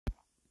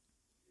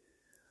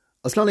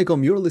Assalamu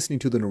alaikum, you're listening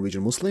to the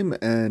Norwegian Muslim,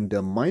 and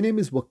my name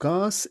is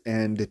Wakas.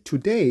 And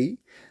today,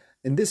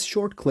 in this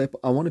short clip,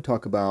 I want to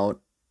talk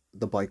about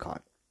the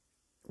boycott.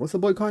 What's the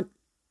boycott?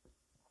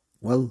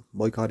 Well,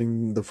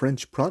 boycotting the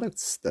French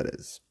products, that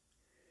is.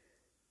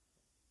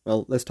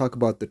 Well, let's talk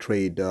about the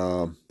trade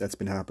that's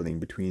been happening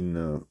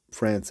between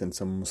France and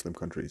some Muslim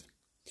countries.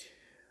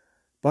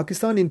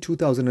 Pakistan in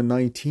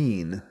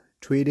 2019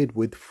 traded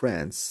with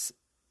France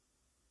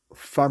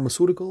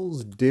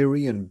pharmaceuticals,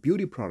 dairy, and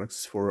beauty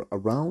products for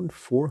around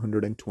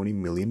 $420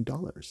 million.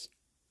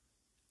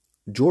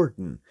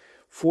 Jordan,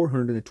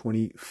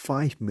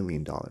 $425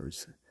 million.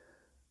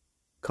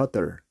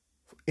 Qatar,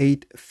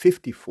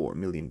 $854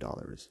 million.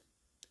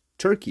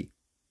 Turkey,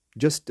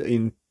 just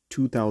in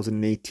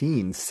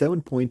 2018,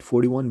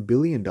 $7.41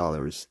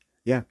 billion.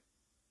 Yeah,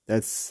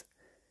 that's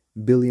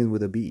billion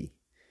with a B.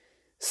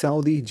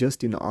 Saudi,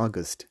 just in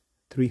August,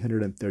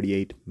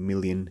 338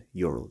 million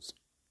euros.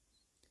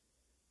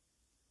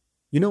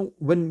 You know,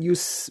 when you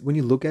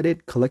look at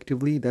it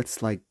collectively,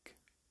 that's like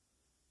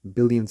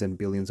billions and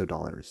billions of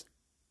dollars.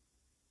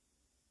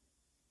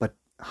 But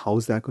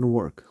how's that going to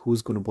work?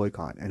 Who's going to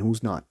boycott and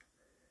who's not?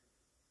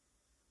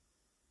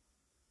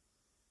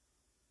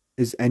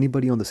 Is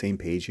anybody on the same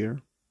page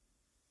here?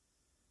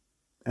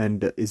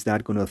 And is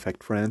that going to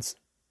affect France?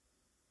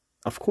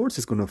 Of course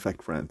it's going to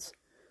affect France.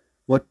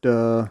 What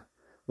the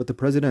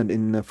president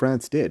in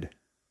France did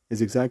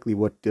is exactly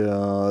what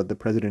the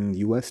president in the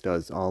US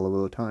does all of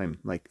the time.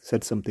 Like,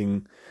 said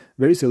something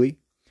very silly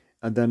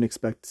and then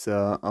expects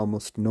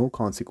almost no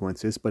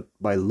consequences. But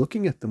by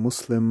looking at the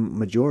Muslim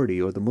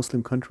majority or the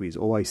Muslim countries,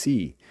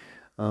 OIC,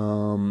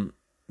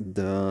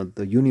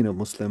 the Union of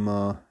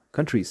Muslim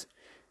countries,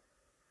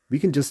 we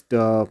can just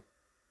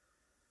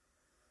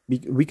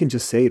we can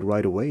just say it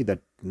right away that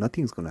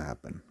nothing's going to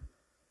happen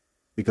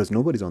because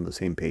nobody's on the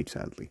same page,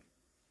 sadly.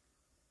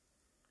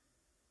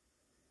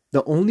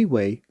 The only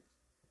way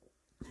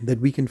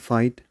that we can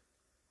fight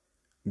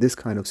this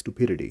kind of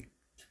stupidity,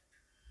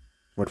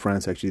 what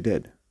France actually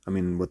did,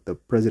 what the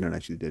president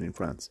actually did in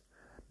France,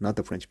 not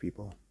the French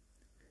people.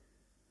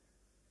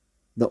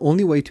 The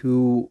only way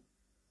to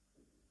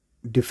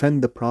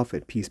defend the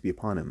Prophet, peace be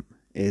upon him,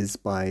 is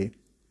by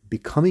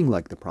becoming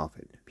like the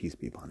Prophet, peace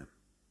be upon him.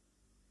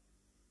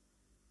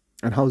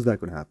 And how is that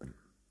going to happen?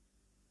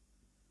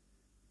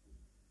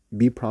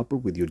 Be proper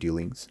with your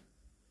dealings.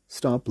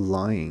 Stop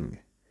lying.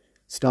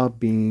 Stop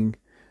being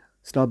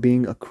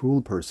a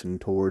cruel person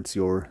towards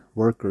your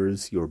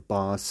workers, your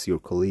boss, your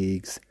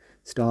colleagues.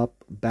 Stop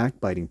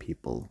backbiting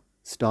people.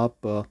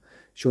 Stop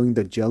showing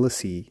the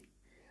jealousy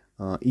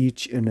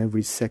each and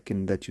every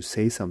second that you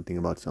say something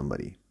about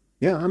somebody.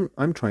 Yeah,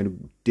 I'm trying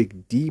to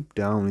dig deep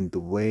down in the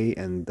way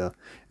and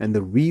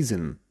the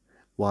reason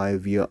why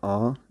we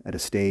are at a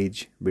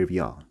stage where we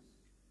are.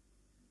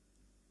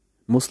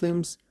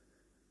 Muslims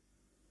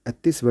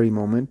at this very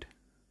moment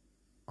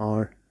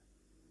are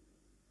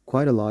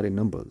quite a lot in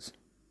numbers.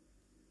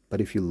 But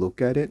if you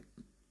look at it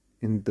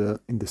in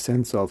the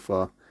sense of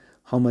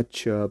how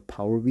much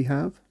power we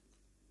have,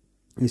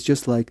 it's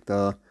just like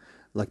the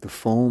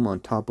foam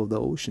on top of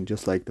the ocean,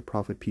 just like the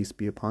Prophet, peace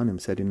be upon him,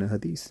 said in a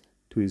hadith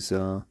to his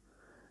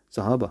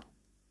Sahaba.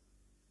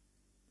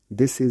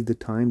 This is the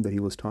time that he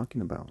was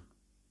talking about.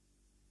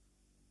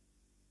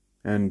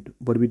 And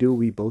what do?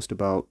 We boast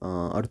about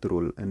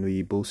Arturul, and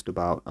we boast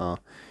about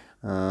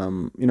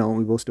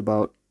we boast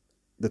about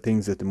the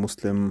things that the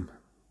Muslim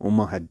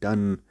Ummah had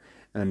done.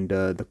 And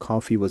the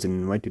coffee was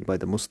invented by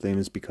the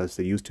Muslims because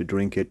they used to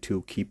drink it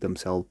to keep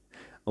themselves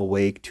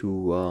awake,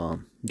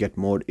 to get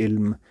more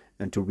ilm,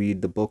 and to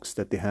read the books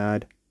that they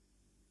had.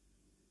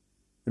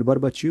 And what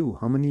about you?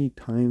 How many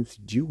times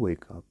did you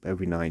wake up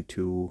every night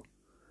to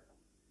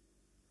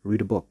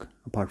read a book,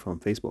 apart from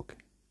Facebook?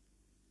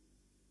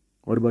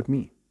 What about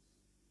me?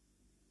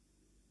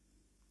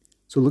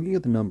 So looking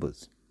at the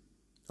numbers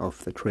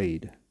of the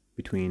trade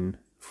between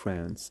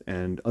France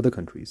and other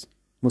countries,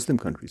 Muslim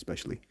countries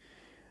especially,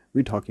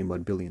 we're talking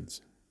about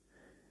billions.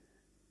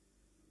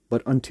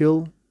 But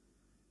until,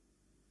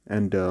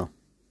 and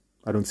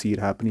I don't see it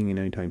happening in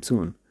any time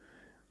soon,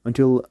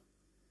 until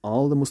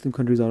all the Muslim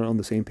countries are on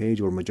the same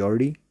page or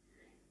majority,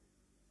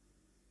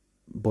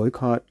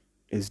 boycott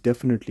is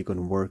definitely going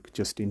to work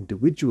just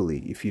individually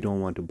if you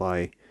don't want to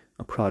buy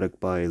a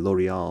product by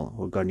L'Oreal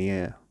or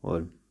Garnier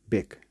or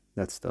Bic.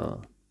 That's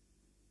the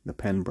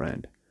pen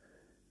brand.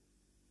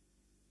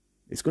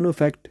 It's going to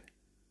affect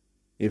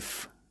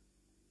if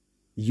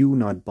you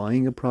not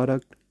buying a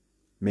product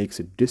makes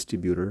a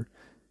distributor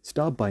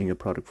stop buying a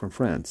product from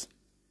France.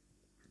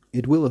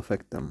 It will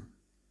affect them.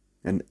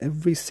 And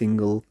every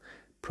single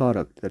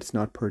product that's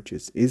not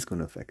purchased is going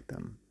to affect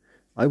them.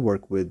 I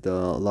work with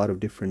a lot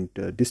of different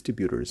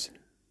distributors.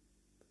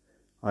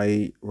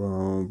 I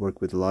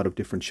work with a lot of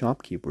different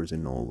shopkeepers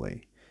in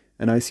Norway.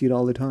 And I see it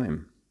all the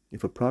time.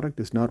 If a product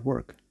does not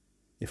work,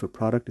 if a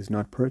product is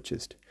not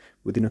purchased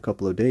within a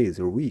couple of days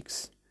or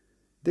weeks,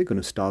 they're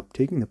going to stop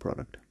taking the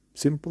product.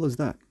 Simple as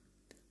that.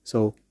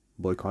 So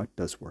boycott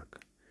does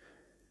work.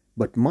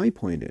 But my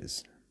point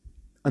is,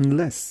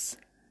 unless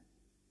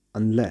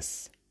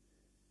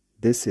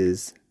this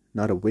is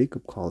not a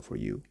wake-up call for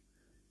you,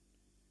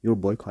 your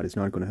boycott is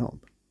not going to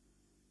help.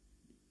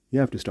 You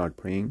have to start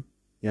praying.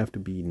 You have to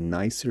be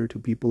nicer to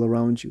people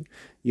around you.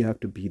 You have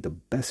to be the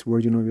best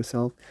version of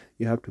yourself.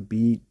 You have to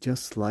be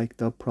just like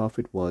the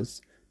Prophet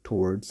was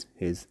towards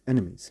his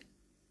enemies.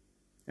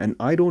 And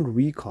I don't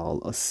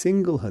recall a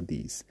single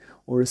hadith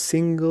or a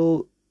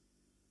single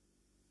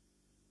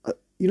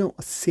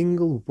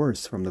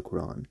verse from the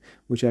Quran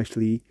which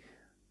actually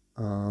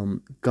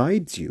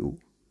guides you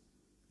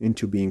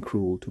into being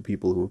cruel to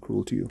people who are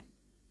cruel to you.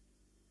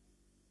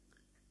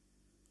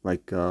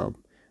 Like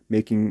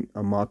making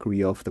a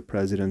mockery of the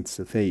president's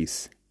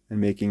face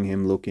and making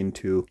him look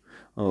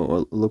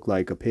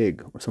like a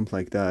pig or something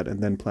like that,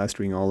 and then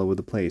plastering all over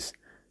the place.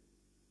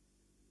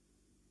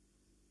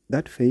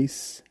 That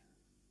face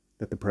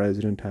that the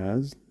president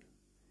has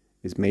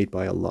is made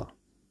by Allah.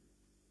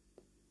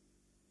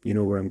 You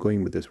know where I'm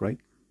going with this, right?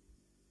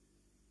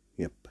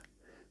 Yep.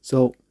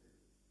 So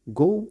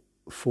go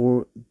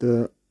for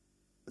the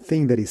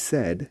thing that he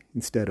said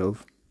instead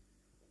of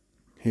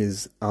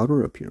his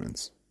outer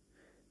appearance.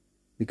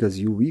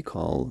 Because you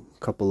recall a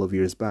couple of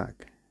years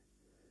back,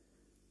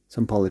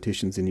 some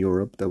politicians in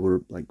Europe that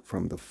were like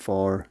from the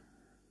far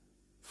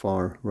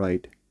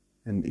right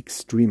and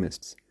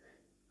extremists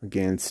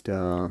against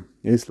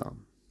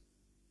Islam,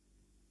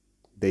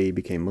 they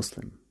became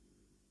Muslim.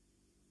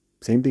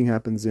 Same thing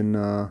happens in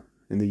the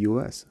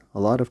US. A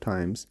lot of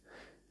times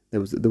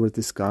there was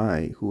this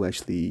guy who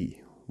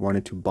actually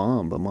wanted to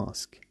bomb a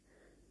mosque,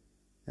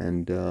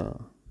 and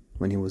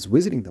when he was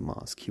visiting the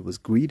mosque, he was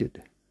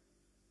greeted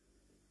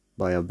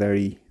by a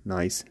very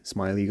nice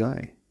smiley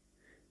guy,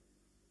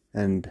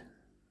 and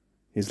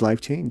his life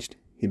changed.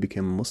 He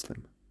became a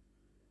Muslim.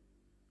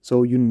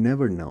 So you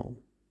never know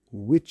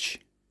which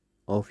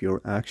of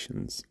your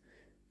actions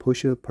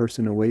push a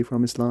person away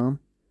from Islam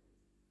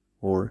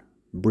or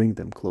bring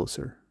them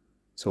closer.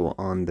 So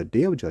on the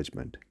day of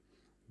judgment,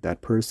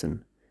 that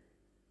person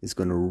is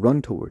going to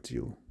run towards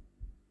you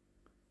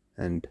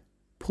and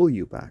pull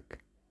you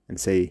back and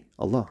say,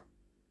 Allah,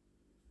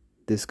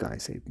 this guy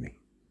saved me.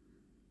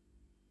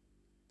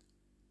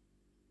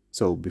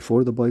 So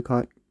before the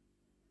boycott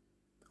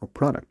of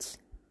products,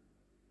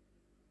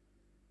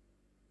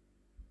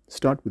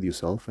 start with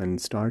yourself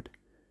and start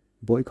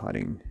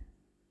boycotting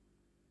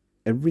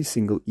every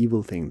single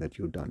evil thing that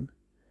you've done,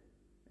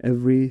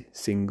 every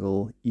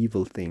single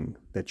evil thing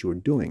that you're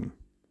doing,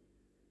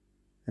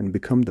 and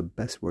become the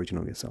best version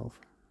of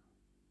yourself.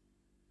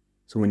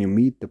 So when you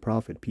meet the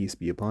Prophet, peace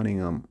be upon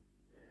him,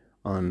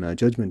 on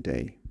Judgment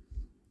Day,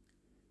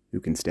 you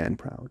can stand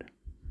proud.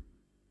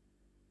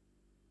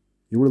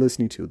 You were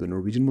listening to The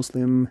Norwegian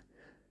Muslim,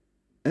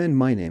 and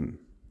my name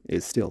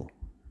is still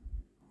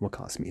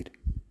Waqasmeet.